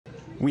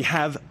We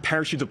have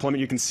parachute deployment.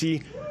 You can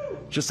see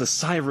just a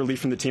sigh of relief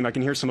from the team. I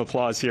can hear some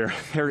applause here.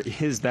 There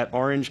is that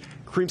orange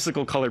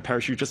creamsicle colored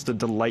parachute, just a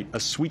delight, a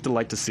sweet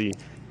delight to see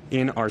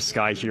in our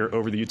sky here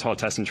over the Utah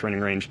Test and Training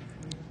Range.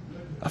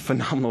 A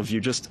phenomenal view,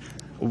 just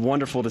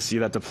wonderful to see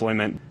that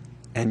deployment.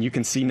 And you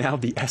can see now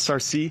the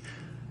SRC.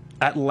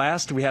 At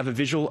last, we have a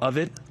visual of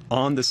it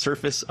on the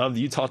surface of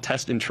the Utah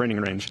Test and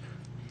Training Range.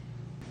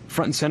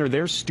 Front and center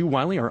there, Stu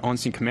Wiley, our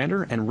on-scene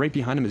commander, and right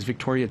behind him is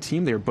Victoria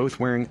Team. They are both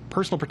wearing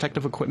personal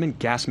protective equipment,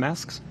 gas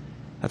masks.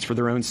 That's for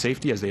their own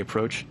safety as they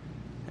approach,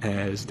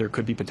 as there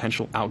could be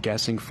potential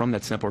outgassing from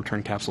that sample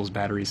return capsule's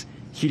batteries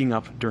heating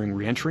up during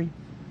re-entry.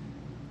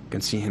 You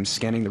can see him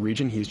scanning the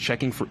region. He is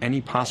checking for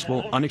any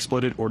possible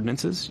unexploded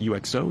ordnances,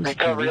 UXOs.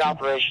 Recovery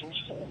operations.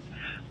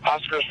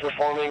 Oscar's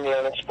performing the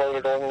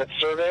unexploded ordnance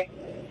survey.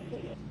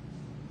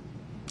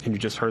 And you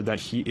just heard that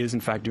he is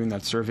in fact doing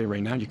that survey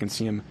right now. You can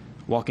see him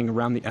walking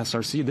around the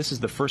SRC. This is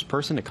the first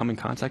person to come in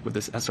contact with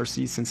this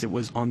SRC since it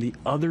was on the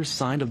other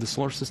side of the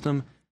solar system